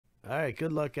All right,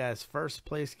 good luck, guys. First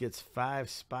place gets 5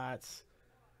 spots.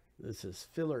 This is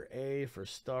filler A for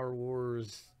Star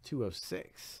Wars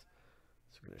 206.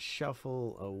 So we're going to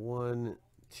shuffle a 1,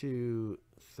 2,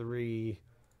 3,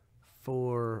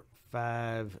 4,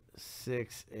 5,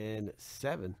 6, and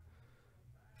 7.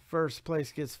 First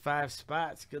place gets 5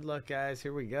 spots. Good luck, guys.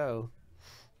 Here we go.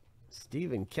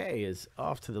 Stephen K is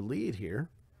off to the lead here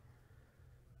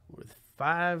with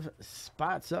 5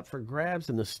 spots up for grabs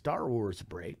in the Star Wars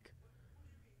break.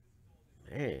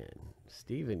 Man,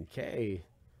 Stephen K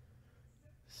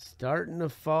starting to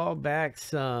fall back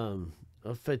some.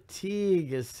 A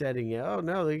fatigue is setting in. Oh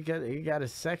no, he got a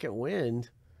second wind.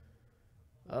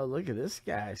 Oh, look at this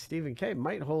guy. Stephen K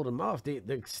might hold him off.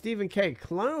 The Stephen K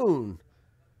clone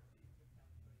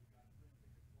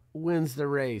wins the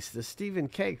race. The Stephen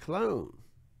K clone.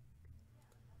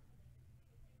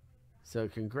 So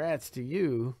congrats to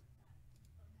you,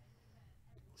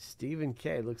 Stephen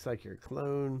K. Looks like your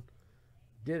clone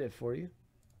did it for you.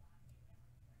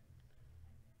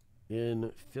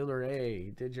 In filler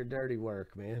A, did your dirty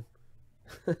work, man.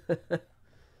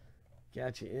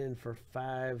 Got you in for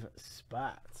 5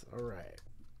 spots. All right.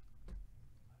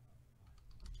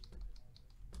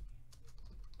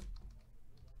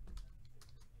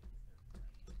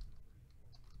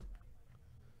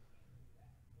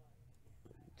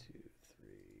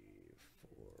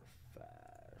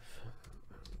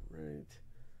 Right.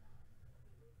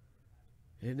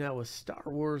 And now with Star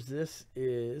Wars, this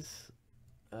is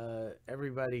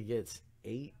everybody gets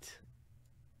 8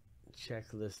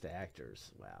 checklist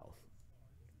actors. Wow.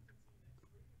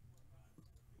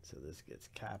 So this gets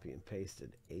copy and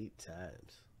pasted 8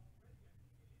 times.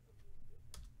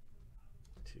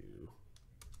 2,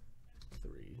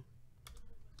 3,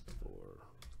 4,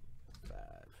 5,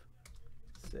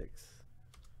 6,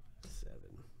 7,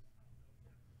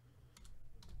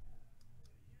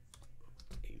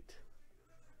 8.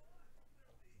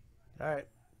 All right,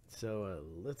 so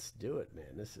let's do it,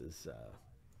 man. This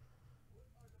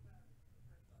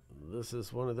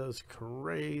is one of those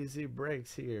crazy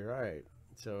breaks here. All right,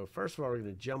 so first of all, we're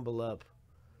going to jumble up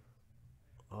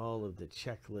all of the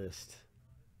checklist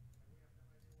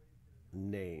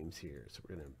names here. So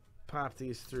we're going to pop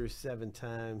these through 7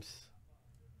 times.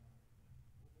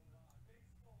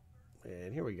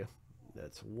 And here we go.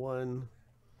 That's 1.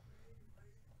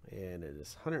 And it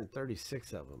is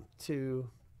 136 of them. 2,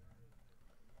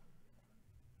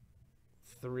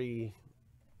 3,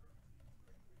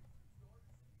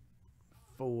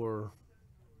 4,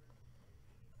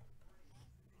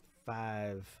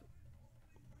 5,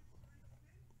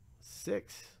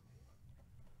 6,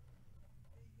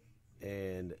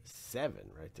 and 7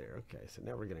 right there. Okay, so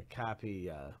now we're going to copy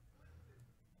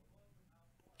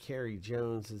Carrie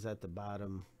Jones is at the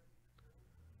bottom,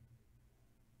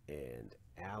 and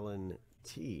Alan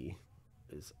T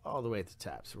is all the way at the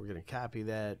top. So we're going to copy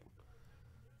that.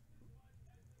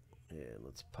 And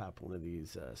let's pop one of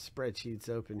these spreadsheets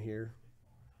open here.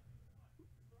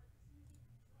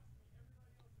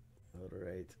 All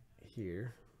right,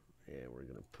 here. And we're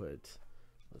going to put,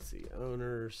 let's see,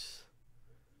 owners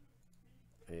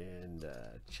and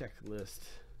checklist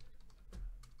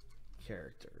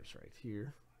characters right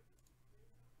here.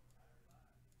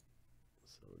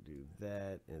 So we'll do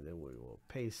that, and then we will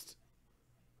paste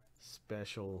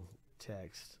special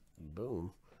text.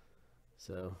 Boom.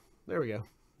 So there we go.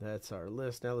 That's our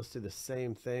list. Now let's do the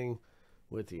same thing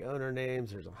with the owner names.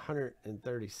 There's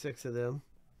 136 of them.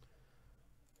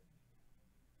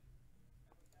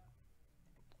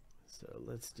 So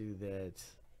let's do that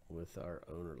with our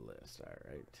owner list. All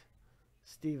right.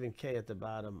 Stephen K at the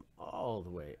bottom all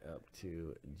the way up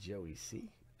to Joey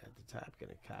C at the top.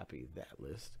 Going to copy that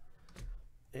list.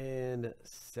 And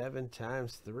 7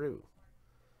 times through.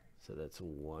 So that's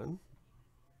 1,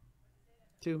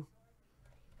 2,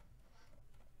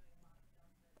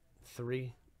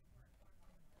 3,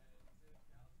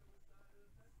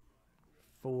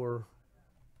 4,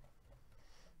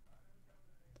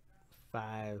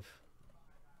 5,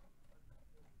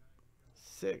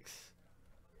 6,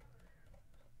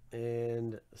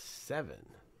 and 7.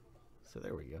 So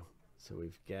there we go. So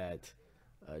we've got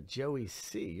Joey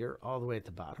C, you're all the way at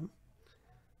the bottom.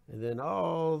 And then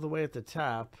all the way at the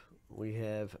top, we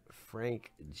have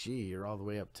Frank G, you're all the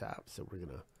way up top. So we're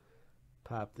going to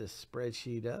pop this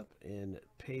spreadsheet up and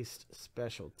paste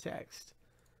special text.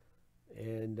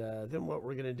 And then what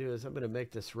we're going to do is I'm going to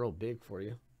make this real big for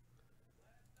you.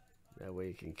 That way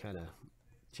you can kind of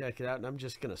check it out. And I'm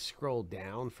just going to scroll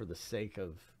down for the sake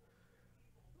of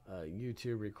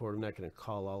YouTube record. I'm not going to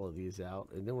call all of these out.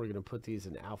 And then we're going to put these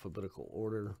in alphabetical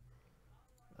order.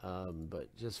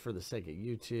 But just for the sake of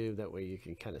YouTube, that way you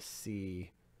can kind of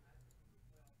see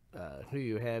who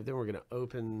you have. Then we're going to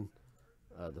open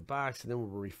the box, and then we'll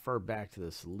refer back to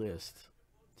this list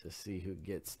to see who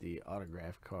gets the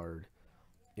autograph card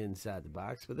inside the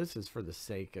box. But this is for the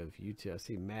sake of YouTube. I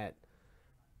see Matt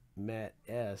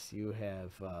S. You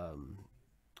have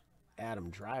Adam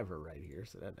Driver right here,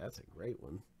 so that's a great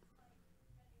one.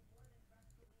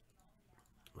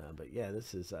 But yeah,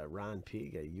 this is Ron P.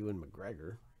 Got Ewan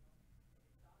McGregor.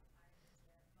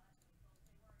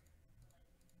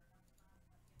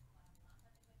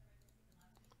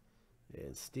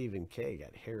 And Stephen K.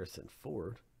 got Harrison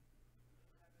Ford.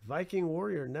 Viking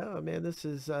Warrior, no, man, this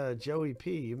is Joey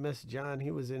P. You missed John. He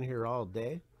was in here all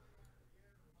day.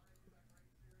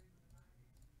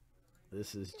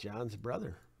 This is John's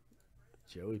brother,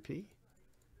 Joey P.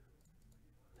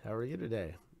 How are you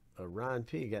today? Ron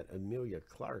P. got Amelia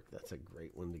Clark. That's a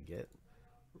great one to get.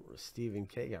 Stephen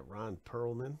K. got Ron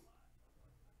Perlman.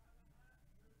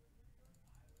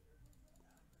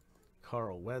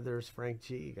 Carl Weathers. Frank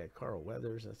G. You got Carl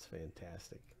Weathers. That's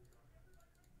fantastic.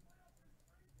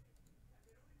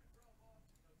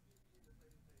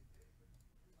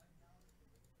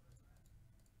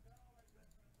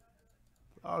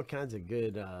 All kinds of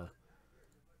good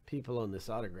people on this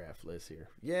autograph list here.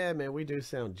 Yeah, man, we do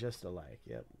sound just alike.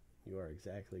 Yep, you are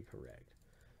exactly correct.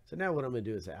 So now what I'm going to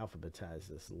do is alphabetize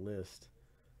this list.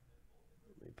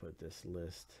 Let me put this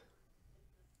list.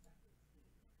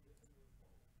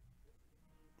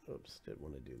 Oops, didn't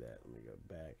want to do that. Let me go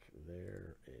back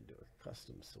there and do a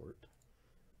custom sort.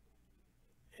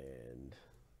 And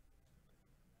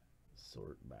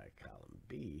sort by column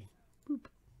B. Boop.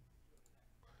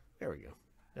 There we go.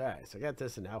 All right, so I got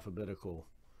this in alphabetized.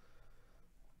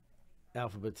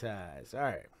 All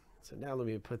right, so now let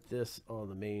me put this on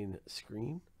the main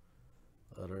screen.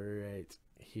 All right,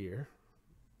 here.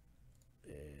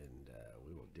 And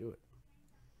we will do it.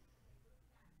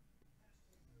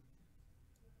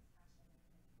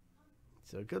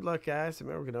 So good luck, guys.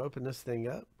 Remember, we're going to open this thing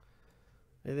up.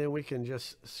 And then we can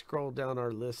just scroll down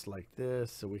our list like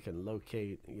this so we can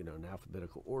locate, in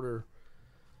alphabetical order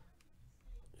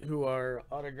who our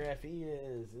autographee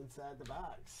is inside the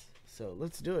box. So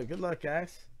let's do it. Good luck,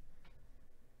 guys.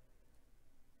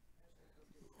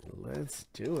 Let's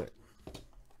do it.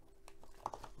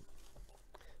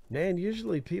 Man,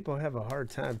 usually people have a hard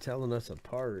time telling us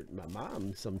apart. My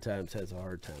mom sometimes has a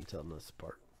hard time telling us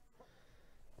apart.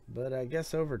 But I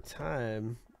guess over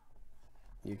time,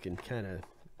 you can kind of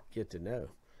get to know.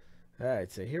 All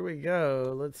right, so here we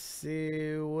go. Let's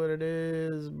see what it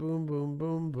is. Boom, boom,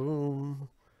 boom, boom.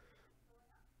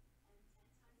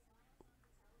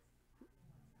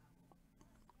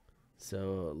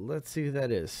 So let's see who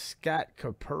that is. Scott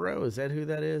Capurro. Is that who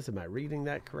that is? Am I reading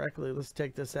that correctly? Let's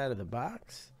take this out of the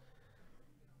box.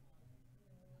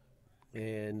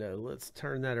 And let's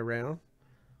turn that around.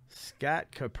 Scott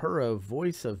Capurro,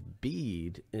 voice of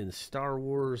Bede in Star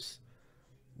Wars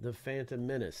The Phantom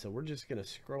Menace. So we're just going to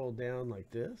scroll down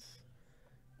like this.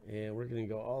 And we're going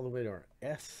to go all the way to our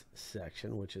S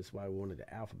section, which is why we wanted to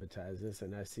alphabetize this.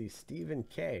 And I see Stephen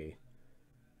K.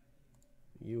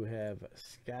 You have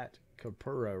Scott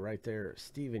Capurro right there,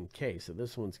 Stephen K. So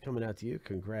this one's coming out to you.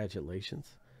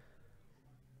 Congratulations.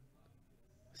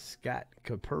 Scott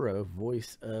Capurro,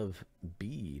 voice of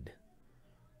Bede.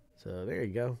 So there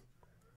you go.